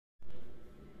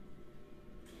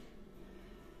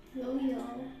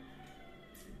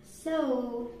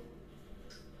So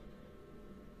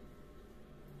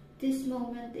this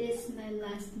moment is my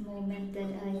last moment that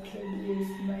I can use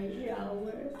my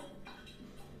shower.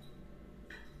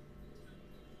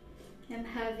 I'm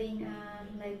having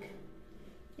like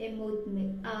a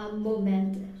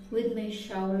moment with my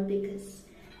shower because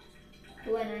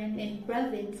when I'm in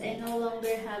province, I no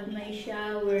longer have my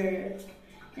shower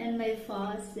and my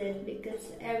faucet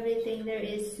because everything there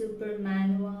is super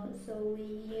manual. So we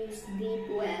use deep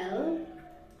well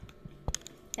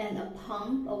and a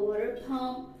pump, a water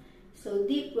pump. So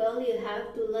deep well, you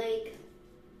have to like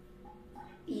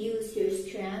use your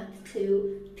strength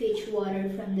to fetch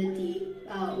water from the deep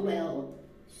well.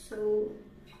 So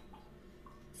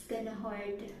it's kind of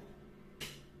hard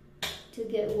to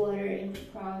get water in the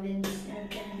province, and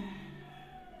then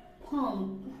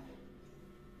pump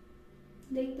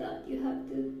like that. You have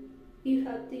to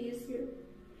use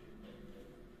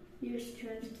your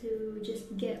strength to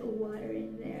just get water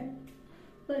in there.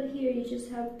 But here you just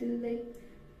have to like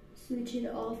switch it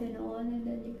off and on, and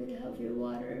then you could have your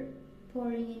water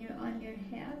pouring on your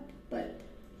head. But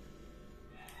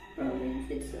province,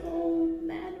 it's all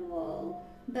manual,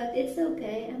 but it's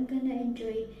okay. I'm gonna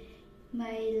enjoy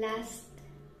my last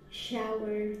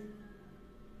shower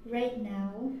right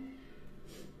now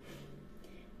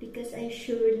because I'm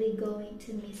surely going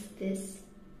to miss this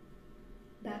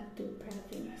back to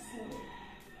province. So,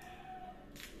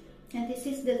 and this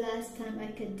is the last time I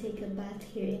could take a bath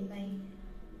here in my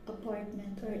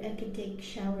apartment, or I could take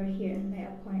shower here in my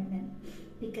apartment,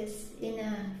 because in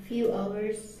a few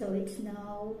hours, so it's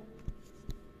now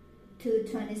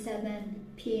 2:27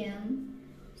 p.m.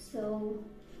 so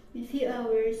in a few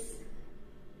hours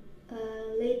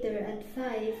later at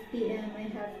 5 p.m. I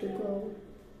have to go.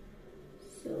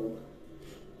 So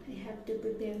I have to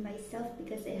prepare myself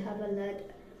because I have a lot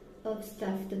of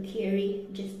stuff to carry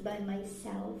just by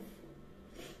myself.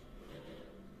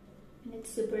 And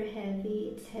it's super heavy.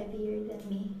 It's heavier than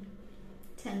me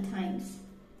 10 times.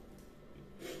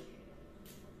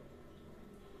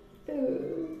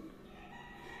 I'm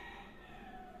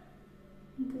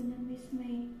gonna miss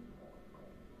my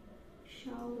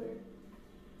shower.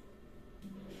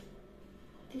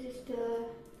 This is the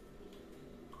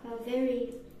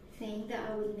very thing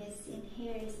that I would miss in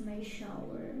here is my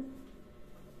shower,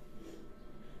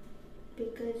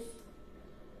 because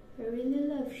I really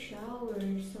love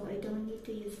showers, so I don't need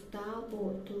to use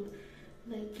tabo to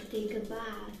take a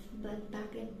bath. But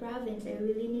back in province, I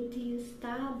really need to use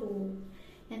tabo,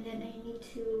 and then I need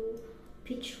to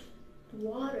pitch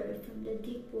water from the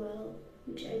deep well,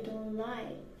 which I don't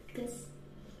like because,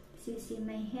 as you see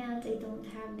my hands, I don't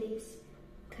have this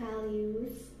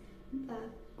callus,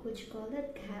 what you call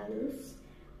that, callus.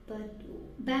 But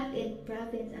back in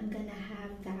province, I'm gonna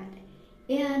have that.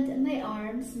 And my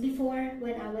arms, before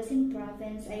when I was in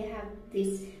province, I have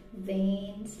these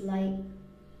veins like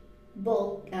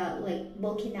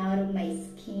bulking out of my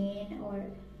skin, or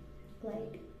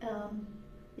like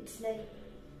it's like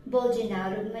bulging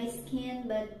out of my skin.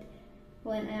 But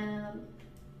when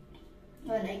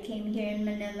I came here in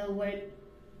Manila, work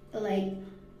like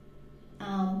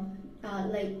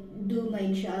do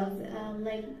my job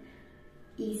like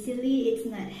easily. It's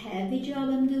not heavy job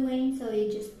I'm doing, so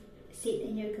you just sit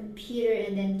in your computer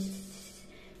and then just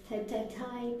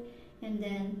type and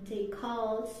then take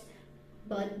calls.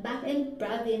 But back in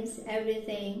province,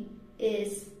 everything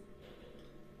is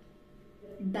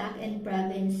back in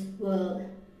province well,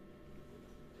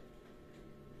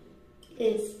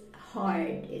 it's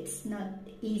hard. It's not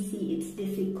easy. It's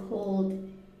difficult.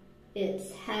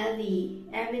 It's heavy.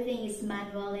 Everything is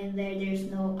manual in there. There's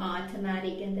no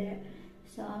automatic in there.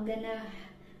 So I'm gonna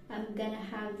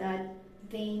have that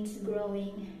veins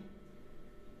growing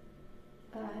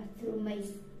through my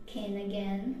skin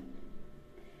again,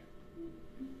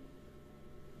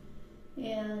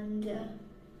 and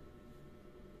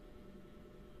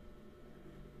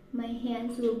my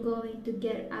hands will going to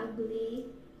get ugly.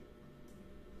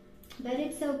 But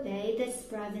it's okay. That's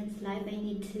province life. I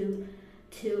need to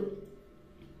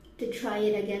try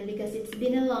it again because it's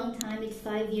been a long time. It's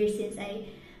 5 years since I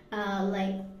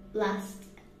last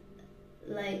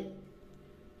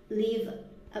live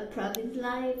a province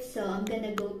life. So I'm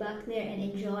gonna go back there and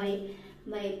enjoy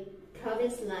my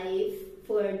province life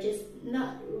for just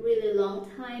not really long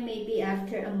time. Maybe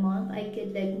after a month I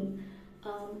could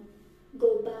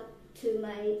go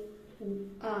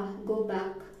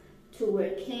back to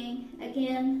working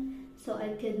again, so I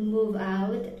could move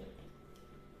out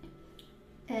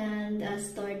and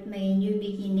start my new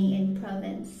beginning in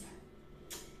province.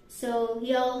 So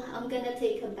y'all, I'm gonna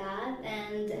take a bath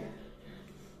and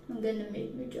I'm gonna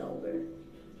make my shower.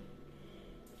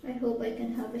 I hope I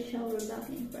can have a shower back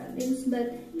in province,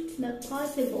 but it's not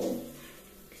possible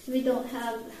because we don't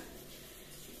have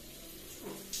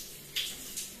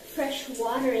fresh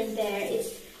water in there.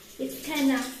 It's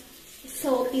kind of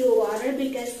salty water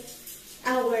because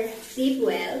our deep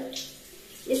well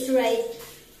is right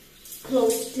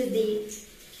close to the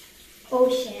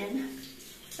ocean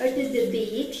or to the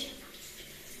beach.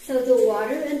 So the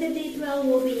water in the deep well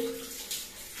will be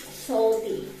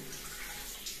salty.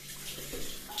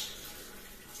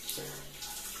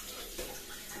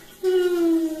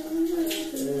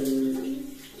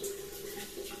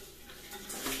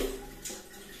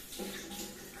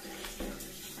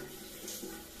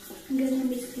 I'm gonna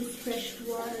miss this fresh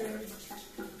water.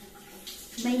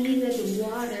 My needed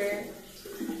water.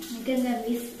 I'm gonna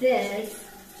miss this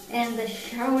and the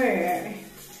shower.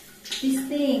 This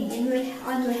thing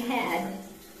on my head.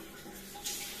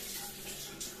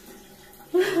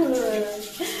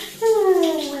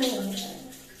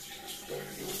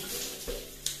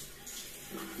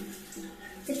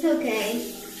 It's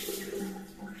okay.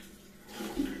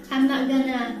 I'm not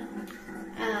gonna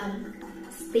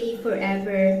stay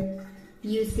forever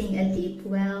using a deep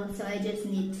well, so I just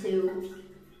need to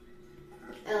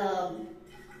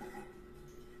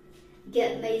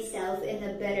get myself in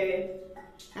a better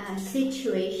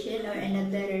situation, or in a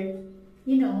better,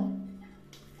 you know,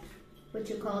 what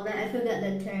you call that? I forgot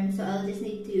the term, so I'll just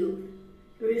need to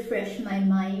refresh my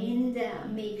mind,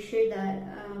 make sure that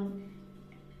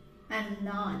I'm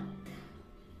not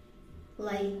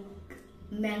like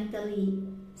mentally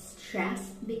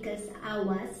stressed, because I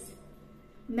was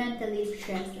mentally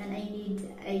stressed and I need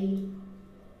a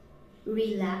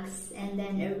relax and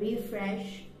then a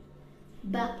refresh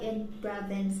back in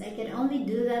province. I can only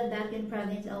do that back in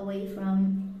province away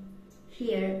from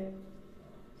here.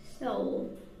 So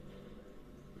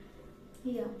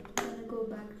yeah, I'm gonna go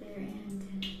back there,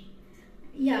 and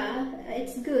yeah,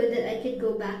 it's good that I could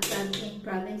go back in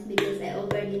province because I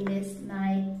already missed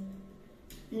my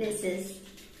nieces.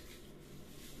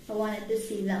 I wanted to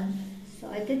see them, so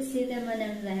I could see them when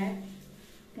I'm there,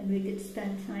 and we could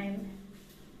spend time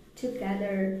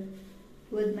together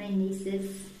with my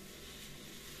nieces.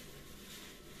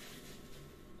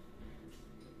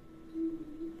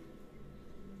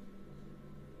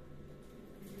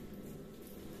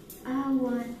 I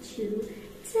want to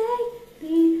take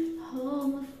me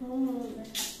home for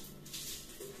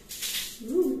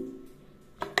ooh.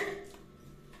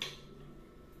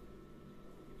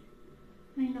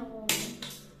 I know.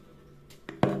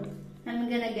 I'm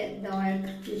gonna get dark,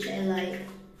 which I like.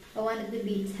 I want it to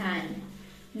be tan,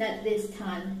 not this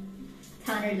tan,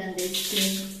 tanner than this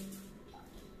skin.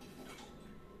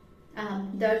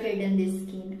 Darker than this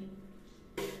skin.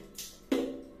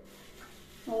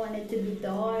 I want it to be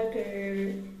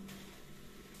darker.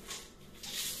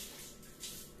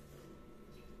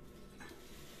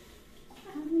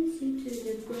 I miss you to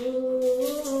the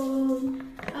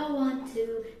bone. I want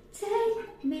to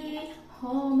take me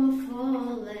home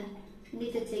fallen. I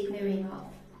need to take my ring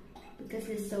off because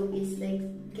the soap is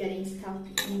like getting stuck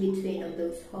in between of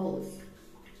those holes.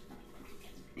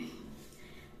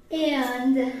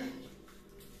 And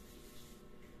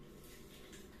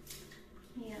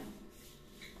yeah.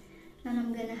 And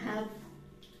I'm gonna have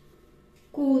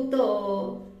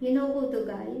kuto. You know kuto,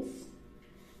 guys?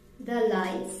 The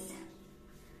lice.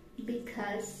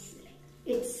 Because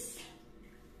it's,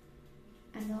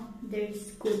 I know,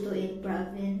 there's kuto in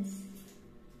province.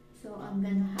 So I'm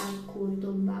gonna have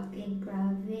kuto back in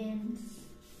province.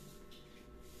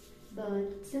 But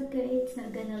it's okay, it's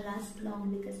not gonna last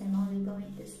long because I'm only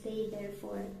going to stay there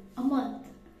for a month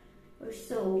or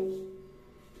so,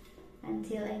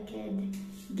 until I can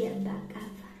get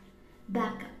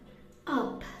back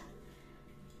up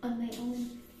on my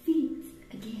own feet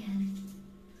again.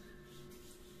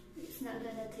 It's not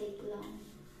gonna take long.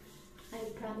 I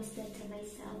promised that to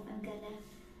myself. I'm gonna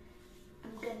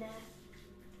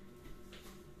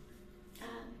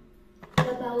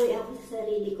babawi ako sa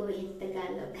sarili ko in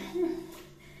Tagalog.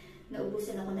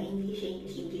 Naubusan ako ng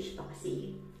English pa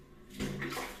kasi.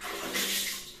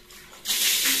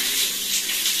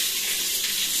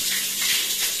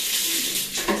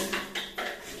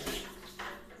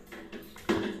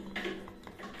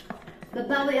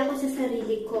 Babawi ako sa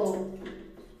sarili ko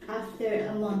after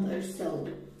a month or so.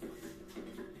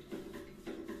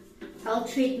 I'll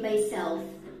treat myself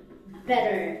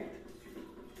better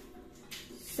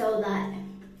so that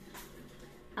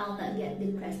I'll not get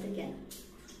depressed again.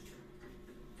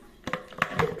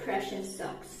 Depression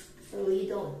sucks, so you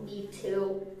don't need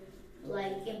to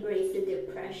like embrace the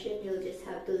depression. You'll just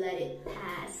have to let it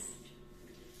pass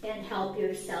and help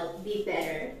yourself be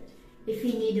better If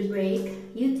you need a break,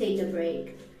 you take a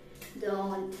break.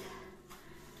 Don't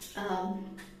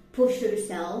push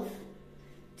yourself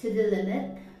to the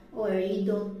limit, or you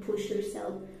don't push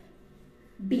yourself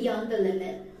beyond the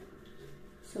limit.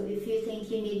 So if you think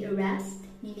you need a rest,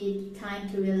 you need time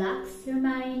to relax your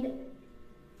mind,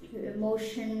 your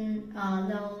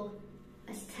emotional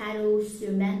status,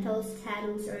 your mental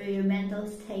status, or your mental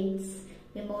states,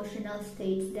 emotional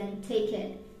states, then take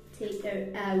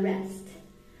a rest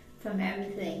from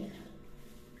everything.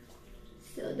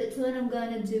 So that's what I'm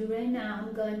going to do right now.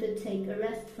 I'm going to take a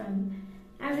rest from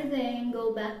everything,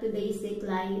 go back to basic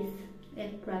life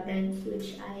in province,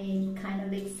 which I'm kind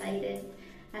of excited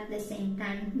at the same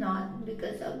time, not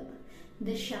because of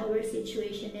the shower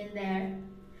situation in there,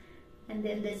 and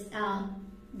then this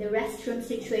the restroom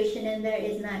situation in there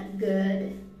is not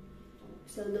good.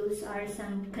 So those are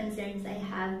some concerns I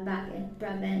have back in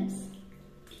province.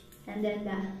 And then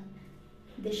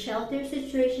the shelter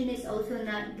situation is also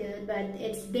not good, but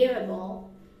it's bearable.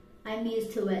 I'm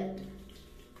used to it.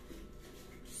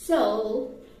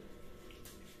 So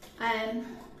I'm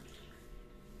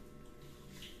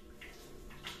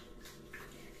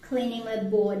cleaning my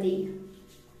body.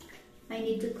 I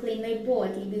need to clean my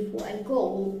body before I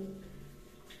go,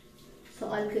 so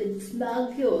I could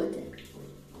smell good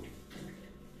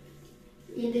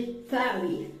in the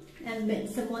ferry and meet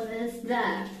someone else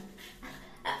there.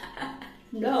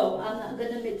 No, I'm not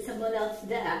gonna meet someone else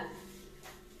there.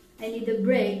 I need a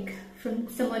break from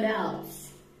someone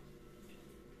else.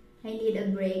 I need a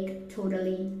break,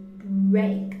 totally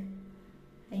break.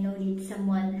 I don't need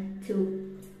someone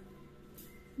to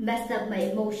mess up my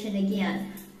emotion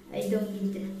again. I don't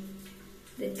need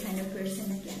that kind of person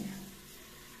again.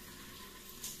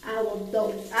 I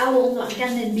will not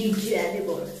gonna need you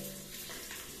anymore.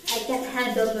 I can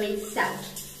handle myself.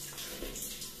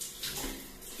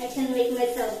 I can make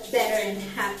myself better and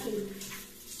happy.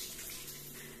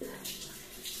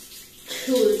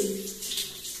 Truly.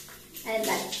 And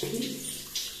at peace.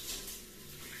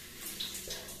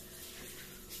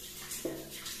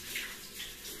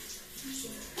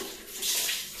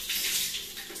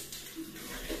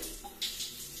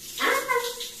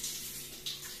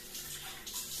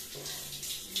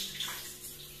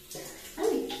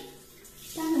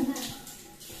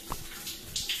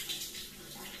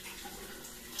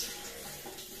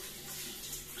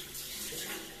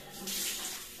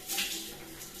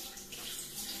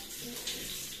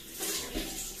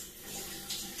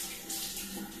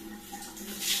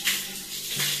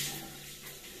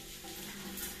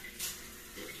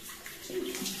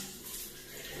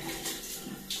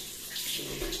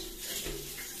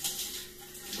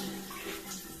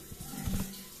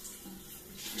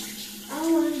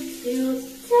 You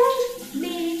take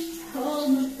me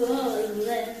home for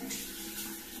land.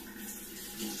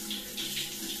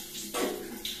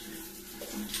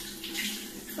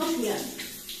 Oh yeah.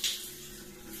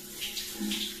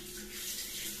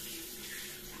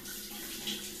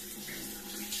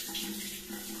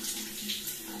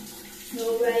 No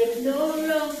right, no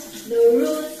wrong, no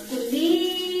rules to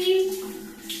leave.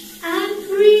 I'm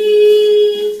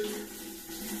free.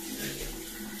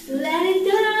 Let it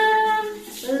go,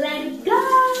 let it go.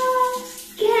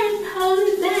 Can't hold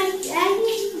it back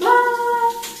anymore.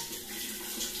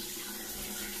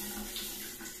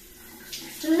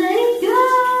 Let it go,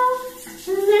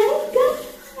 let it go.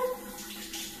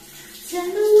 Turn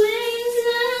the wings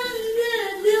on the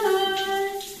door.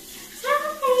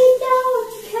 I don't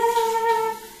care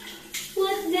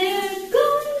what they're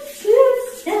going to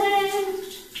say.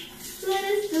 Let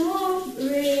us don't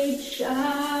reach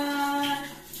out.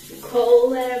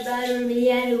 Cold weather bother me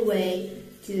anyway.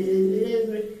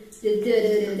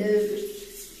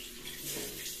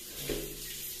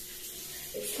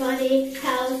 It's funny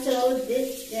how so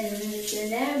distant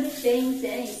and everything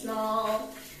seems small.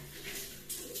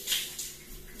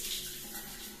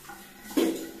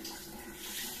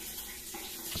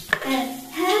 And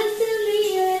have to be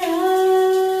it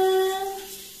all.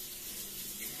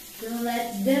 Don't let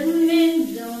them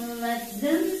in, don't let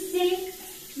them see.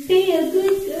 Be a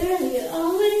good girl, you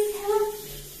always have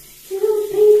to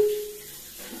be.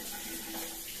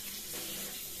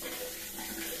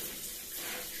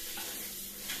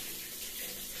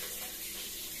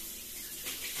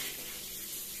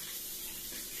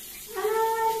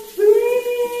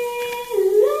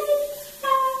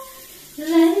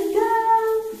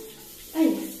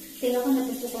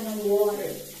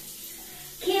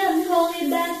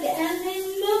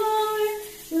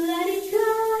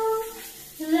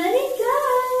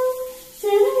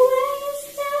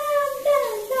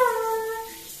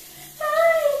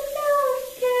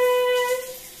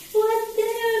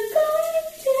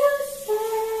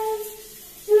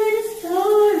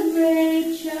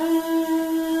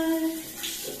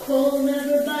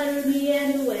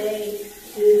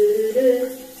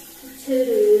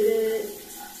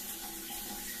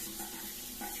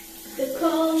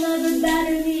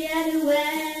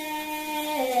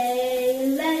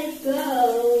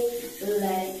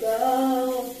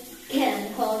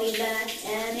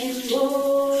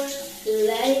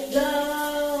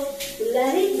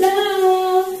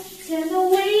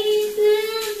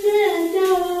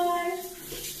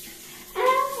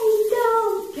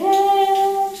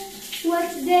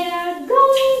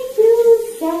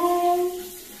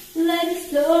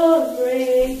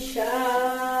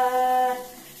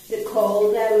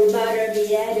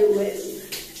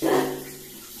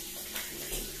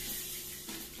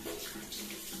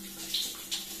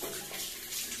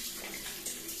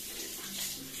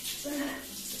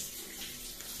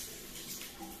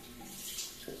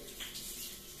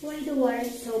 why the water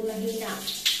is so mahina?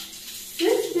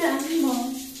 Where's the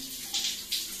animal?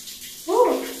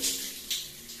 Oh!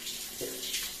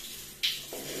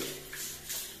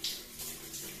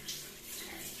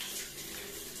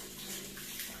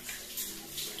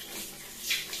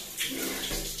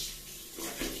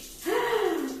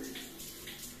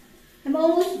 I'm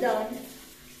almost done.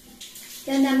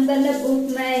 Then I'm gonna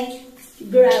book my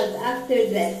Grab after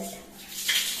this.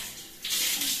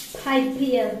 5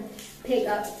 p.m.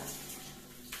 pickup.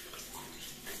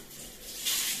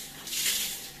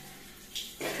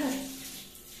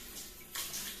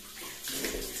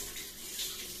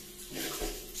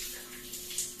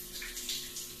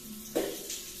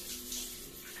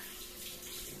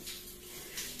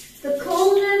 The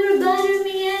cold never bothered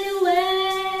me anyway.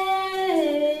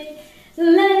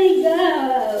 Let it go.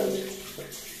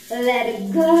 Let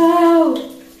it go.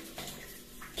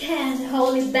 Can't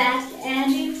hold it back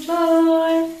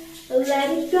anymore. Let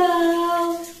it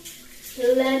go.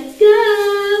 Let it go.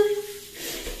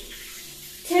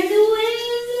 Turn away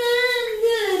and let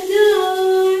the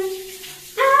door.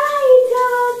 I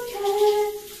don't care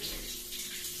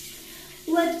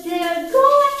what they're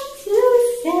going to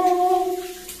say.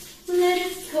 Let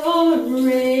the storm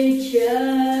rage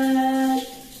on.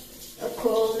 A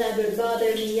cold never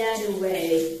bothered me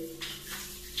anyway.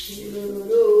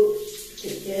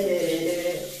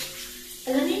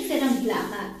 Alam niyo yung sirang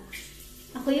plaka?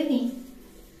 Ako yun eh.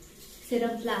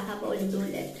 Sirang plaka pa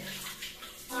ulit-ulit.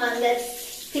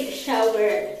 Let's take a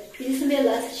shower. This is my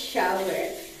last shower.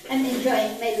 I'm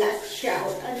enjoying my last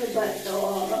shower. Ano ba to?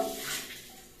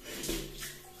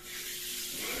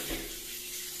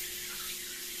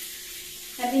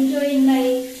 I'm enjoying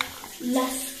my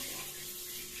last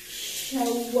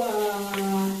shower.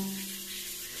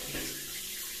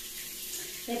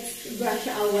 Let's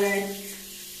brush our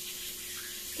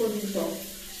punto.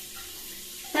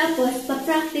 Tapos,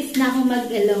 pa-practice na ako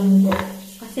mag-Ilonggo.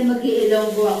 Kasi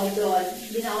mag-i-Ilonggo ako doon.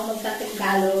 Hindi na ako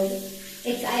magta-Tagalog.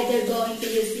 It's either going to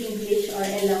use English or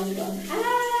Ilonggo.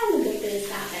 Mag-i-feel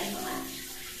sa akin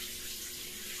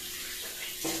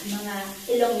mga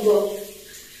Ilonggo.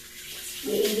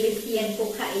 I-English yan po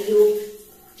kayo.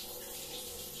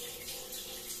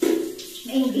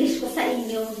 Na-English ko sa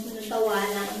inyo. Natawa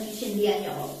na kung sindihan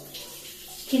niyo ako.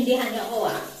 Sindihan niyo ako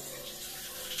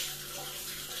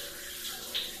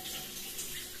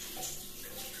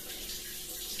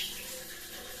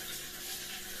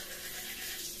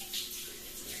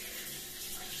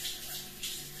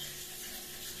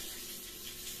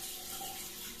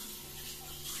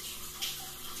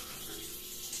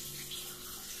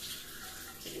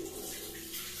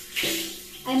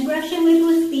I'm brushing with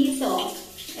pustiso.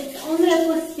 It's only a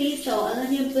pustiso. Alam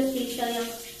niyo yung pustiso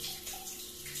yung...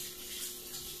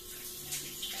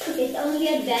 It's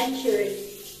only a dentures.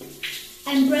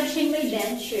 I'm brushing with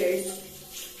dentures.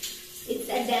 It's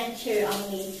a denture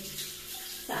only.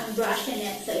 So I'm brushing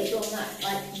it so it will not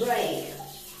like break.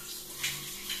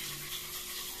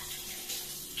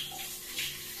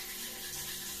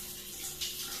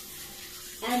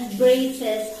 And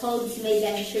braces holds my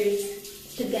dentures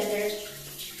together.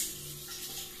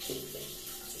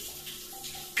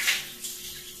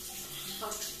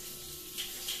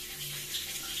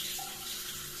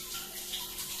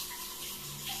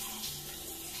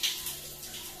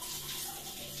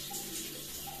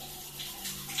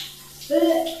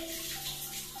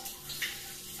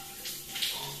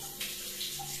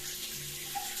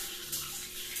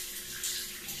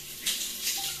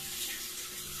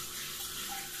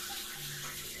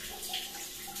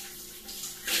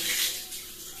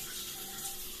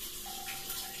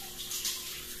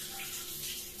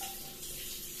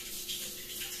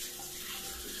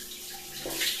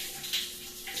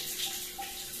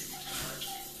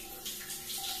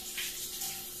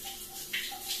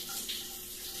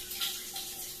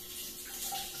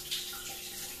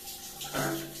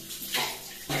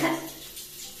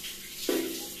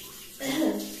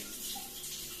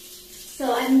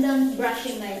 So I'm done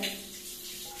brushing my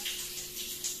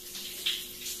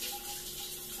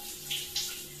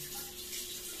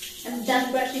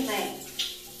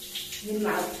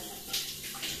mouth.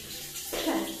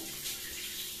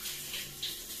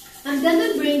 I'm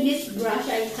gonna bring this brush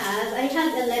I have. I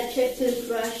have electric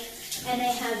toothbrush and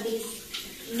I have this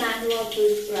manual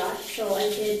toothbrush, so I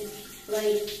should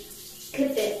like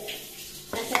keep it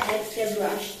as an extra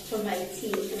brush for my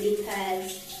teeth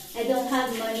because I don't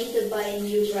have money to buy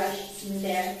new brushes in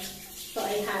there, so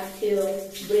I have to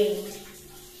bring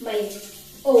my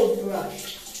old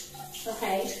brush.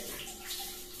 Okay.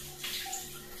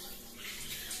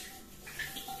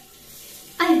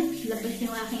 Ay, labas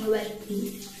yung aking wet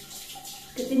teeth.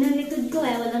 Kasi ng likod ko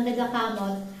walang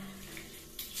nagakamot.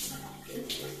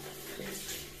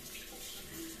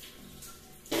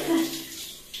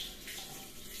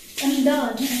 I'm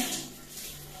done.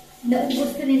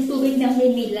 Naubos ko na yung tubig ng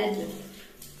Manilad.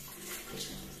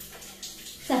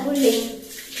 Sa huling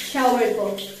shower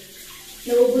ko,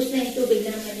 naubos na yung tubig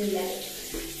ng Manilad.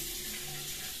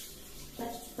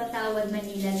 Patawad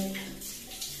Manilad.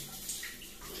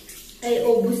 Ay,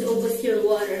 ubos your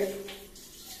water.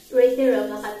 Right there,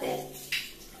 Makate.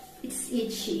 It's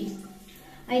itchy.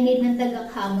 I need ng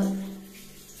tagakamot.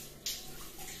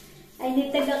 I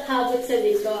need tagakamot sa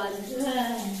likod.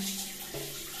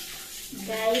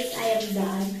 Guys, I am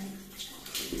done.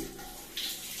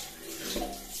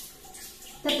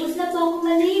 Tapos na po ako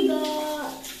maligo.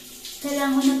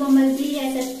 Kailangan ko na po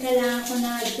magbihis at kailangan ko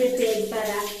na prepare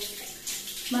para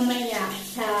mamaya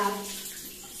sa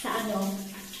ano.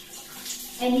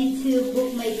 I need to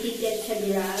book my ticket sa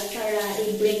Grab para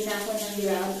i-break na ako ng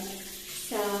Grab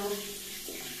sa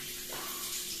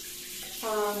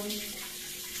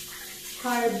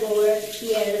Harbor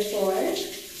Pier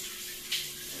 4.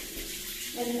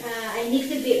 And I need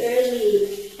to be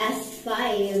early as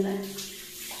 5.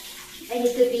 I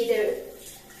need to be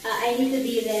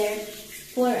there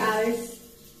 4 hours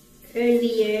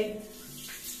earlier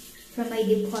from my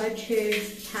departure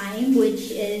time,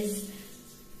 which is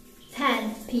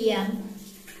 10 p.m.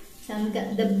 So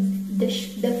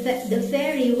the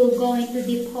ferry will going to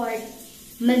depart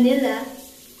Manila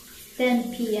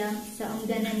 10 p.m. So I'm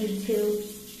gonna need to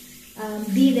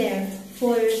be there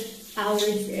 4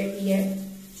 hours earlier.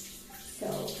 So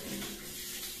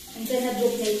I'm gonna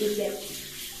book my ticket.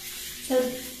 So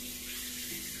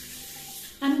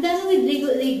I'm done with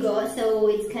Ligo, so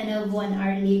it's kind of 1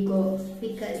 hour Ligo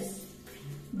because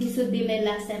this would be my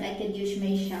last time I could use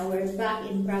my shower. Back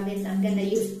in province, I'm gonna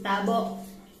use tabo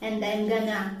and I'm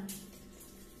gonna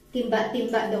timba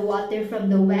the water from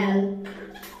the well.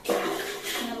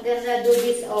 And I'm gonna do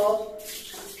this all.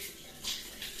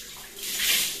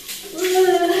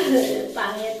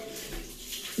 Pangit.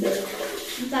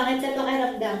 Pangit sa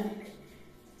pakiramdam.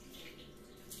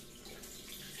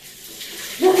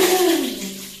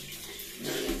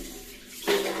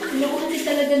 Hindi ko kasi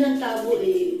talaga ng tabo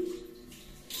eh.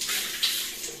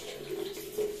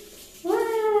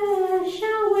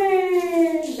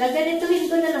 Gaganituhin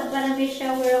ko na lang para may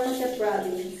shower ako sa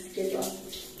province. Diba?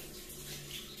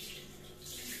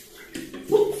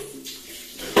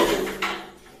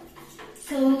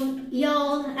 So,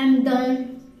 y'all, I'm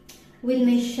done with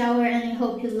my shower and I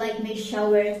hope you like my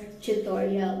shower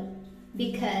tutorial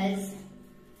because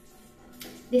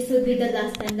this will be the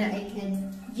last time that I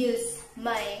can use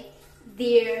my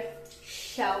dearest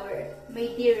shower.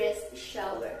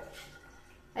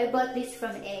 I bought this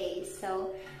from A,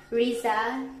 so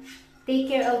Riza, take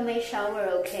care of my shower,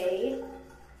 okay?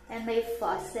 And my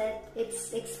faucet,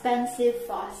 it's expensive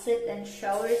faucet and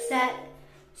shower set,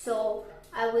 so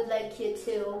I would like you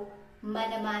to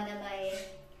mana-mana my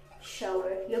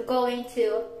shower. You're going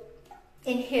to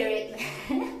inherit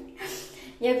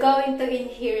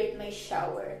my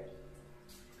shower.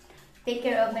 Take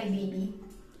care of my baby.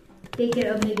 Take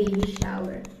care of my baby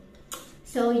shower.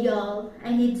 So y'all,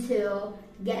 I need to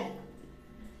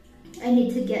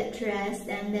get dressed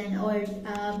and then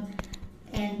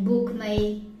and book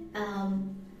my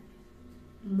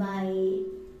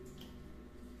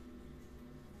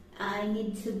I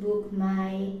need to book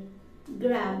my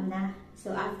Grab na.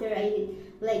 So after I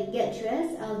get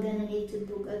dressed, I'm gonna need to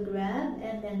book a Grab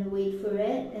and then wait for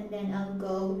it, and then I'll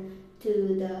go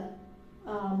to the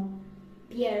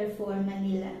Pier 4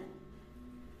 Manila.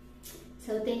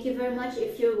 So thank you very much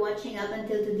if you're watching up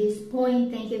until to this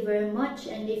point. Thank you very much.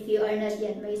 And if you are not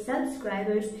yet my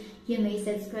subscribers, you may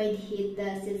subscribe, hit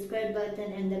the subscribe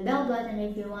button and the bell button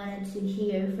if you wanted to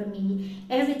hear from me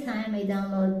every time I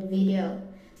download the video.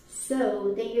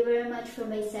 So thank you very much for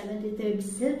my 73rd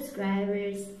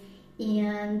subscribers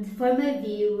and for my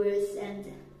viewers,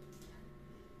 and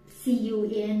see you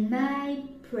in my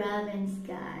province,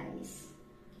 guys.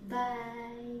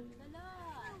 Bye.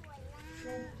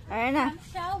 From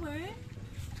shower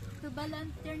to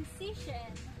balloon transition.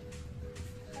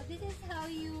 So this is how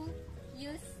you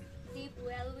use deep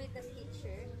well with the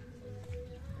pitcher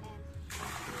and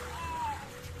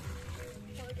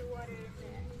pour the water in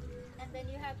there. And then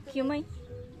you have to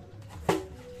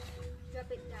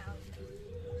drop it down to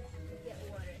get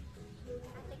water.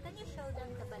 Okay, can you show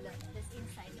them the balloon? That's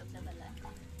inside of the balloon.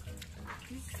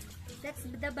 That's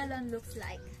the balloon looks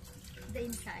like. The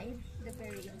inside, the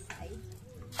very inside.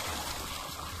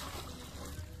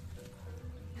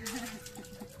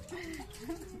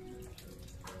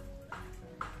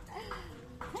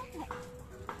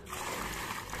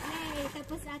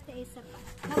 Tapos ate, isa pa.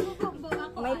 Magbubo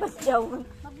ako. May ate. pasyaw.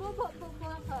 Magbubo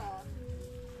ako.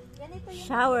 Ganito yung...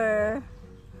 Shower.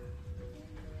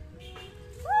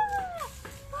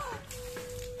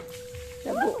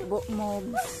 Sa bubo mo.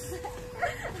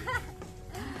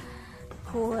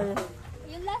 Cool.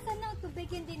 Yung lasa ng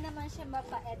tubig, hindi naman siya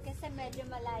mapait kasi medyo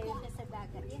malayo siya sa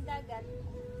dagat. Yung dagat,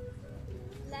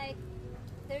 like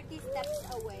 30 steps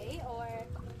away or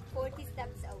 40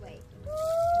 steps away.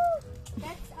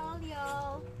 That's all,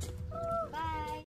 y'all. Bye!